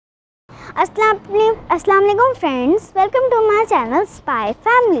Assalamualaikum friends, welcome to my channel Spy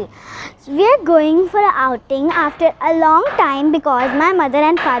Family. So we are going for an outing after a long time because my mother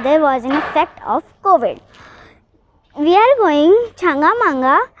and father was in effect of COVID. We are going Changa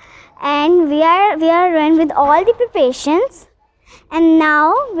Manga and we are running with all the preparations, and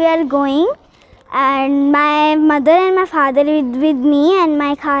now we are going, and my mother and my father with me, and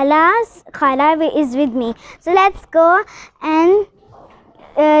my khala is with me. So let's go and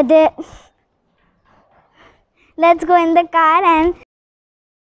let's go in the car and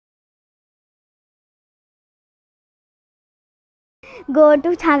go to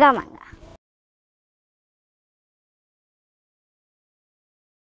Changa Manga.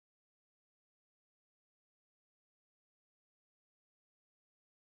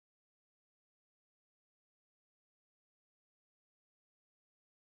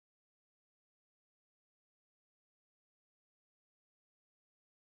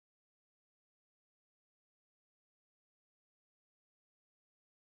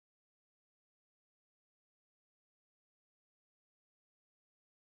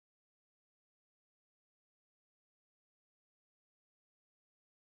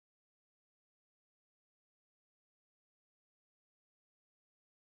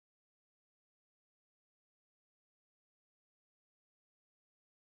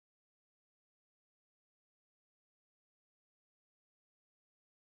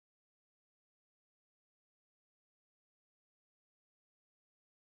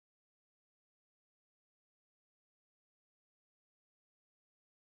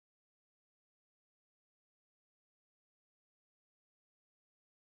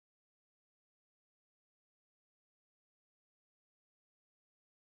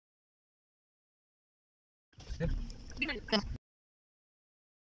 We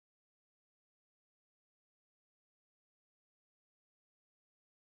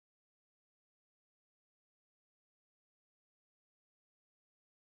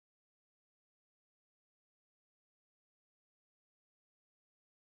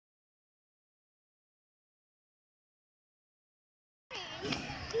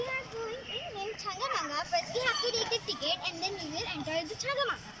are going in Changa Manga. First we have to take the ticket and then we will enter the Changa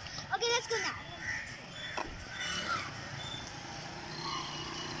Manga. Okay, let's go now.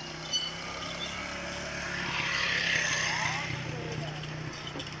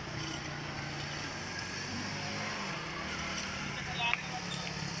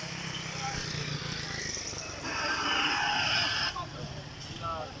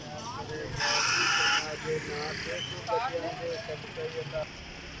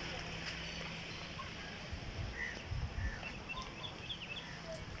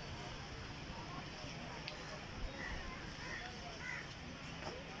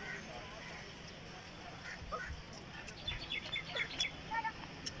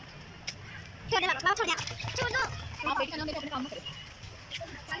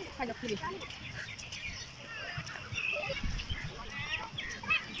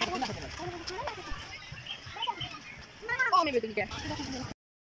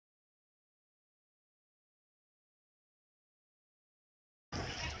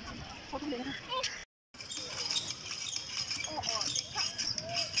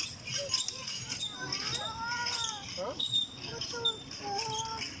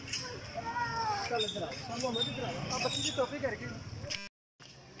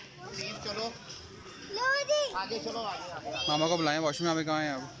 मामा को बुलाएं washroom में, कहाँ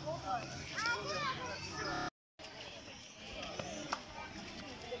हैं आप?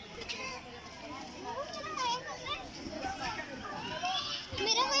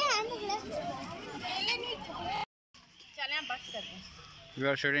 We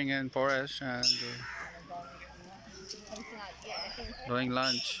are sitting in forest and doing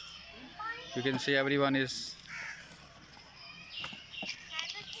lunch. You can see everyone is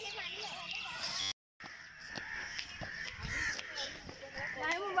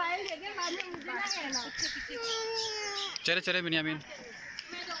चले चले बिन्यामीन.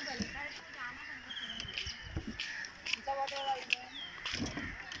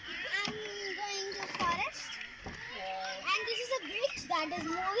 That is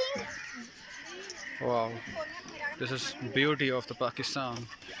moving. Wow, this is beauty of the Pakistan.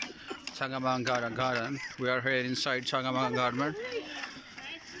 Changa Manga Garden. We are here inside Changa Manga Garden.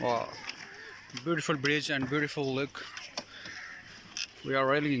 Wow, beautiful bridge and beautiful look. We are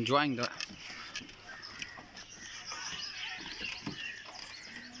really enjoying that.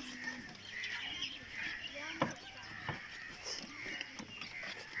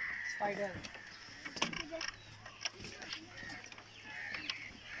 Spider.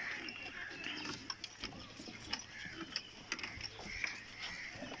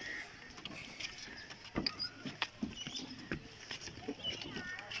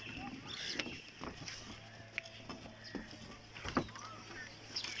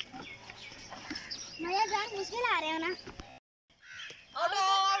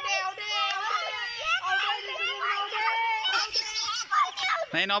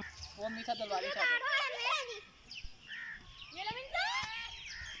 नहीं ना वो मीठा तलवारी छाप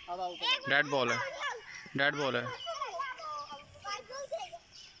अब out dead ball है, dead ball है।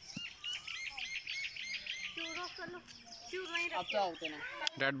 अब क्या होते ना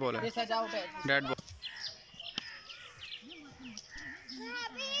डेड बॉल है, ये सजावट है डेड बॉल।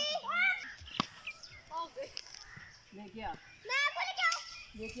 देखिए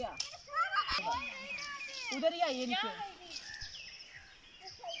देखिए उधर ही आइए नीचे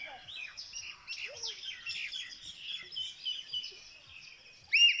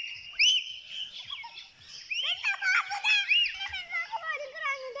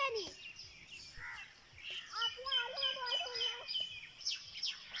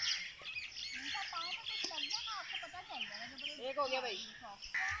एक हो गया भाई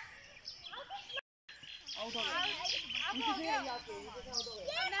आउट हो गया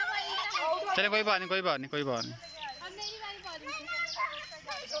चले कोई बात नहीं, कोई बात नहीं, कोई बात नहीं।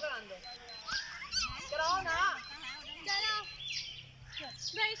 कराओ ना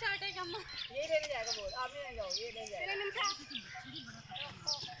भाई शॉट है कम ये लेने जाएगा बोल आप नहीं जाओ ये ले जाएगा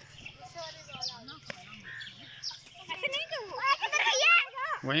ऐसे नहीं करो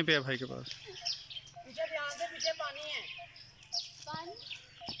वहीं पे है भाई के पास। पीछे ध्यान से पीछे पानी है पानी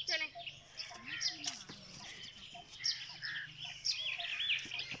चले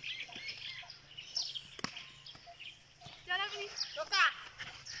चलो भी रोका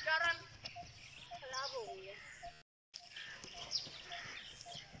चरण खराब हो गई है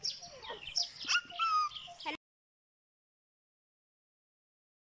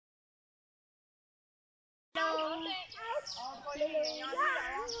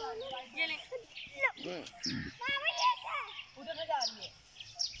उधर से जा रही है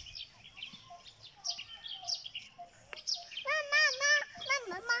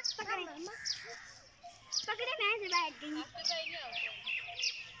पकड़े मैं से बैठ गई।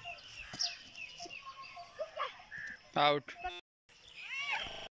 Out.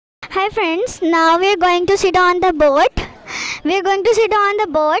 Hi friends, now we are going to sit on the boat. We are going to sit on the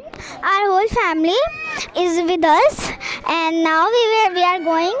boat. Our whole family is with us, and now we are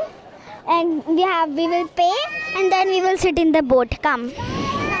going, and we will pay, and then we will sit in the boat. Come.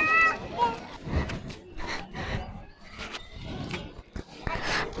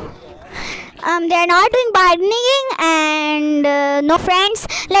 They are not doing bargaining, and no friends.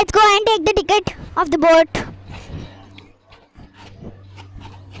 Let's go and take the ticket of the boat.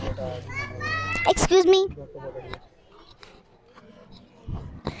 Excuse me.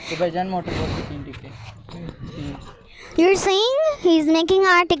 तो भाईजान motor boat की 3 ticket You're saying he's making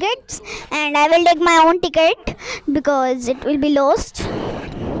our tickets, and I will take my own ticket because it will be lost.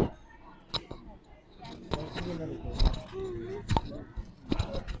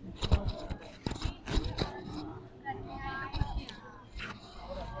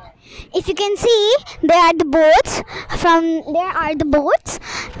 If you can see, there are the boats. From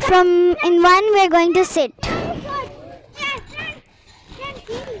in one we are going to sit.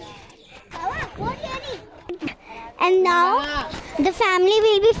 And now the family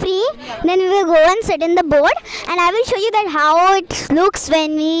will be free. Then we will go and sit in the boat, and I will show you that how it looks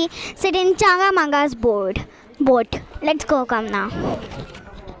when we sit in Changa Manga's boat. Let's go. Come now.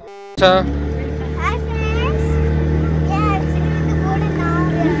 अच्छा Hi friends. Yeah, I'm sitting in the boat, and now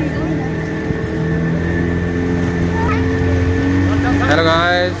we are. Hello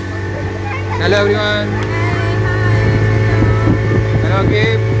guys, hello everyone, hello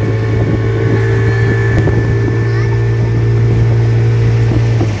keep.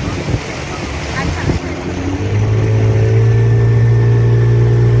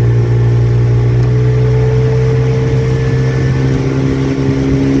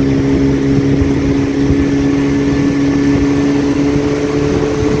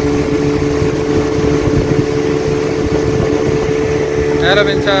 Hello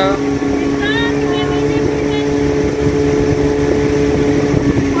बिंसा।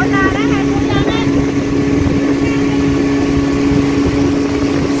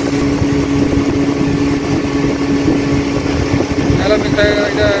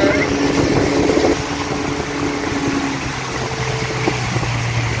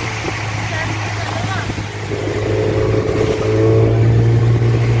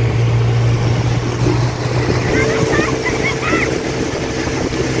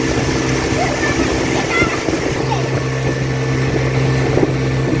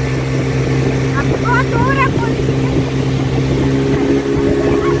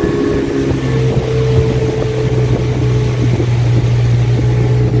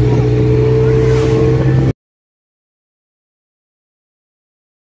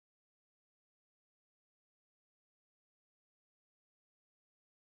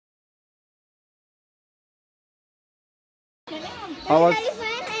 How was? Very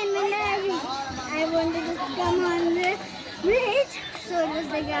fun, and when I wanted to come on the bridge, so it was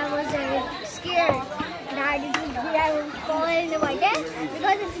like I was scared that I would fall in the water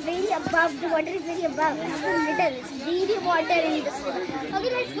because it's very above. The water is very above. It's not little. It's really water in this.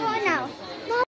 Okay, let's go now.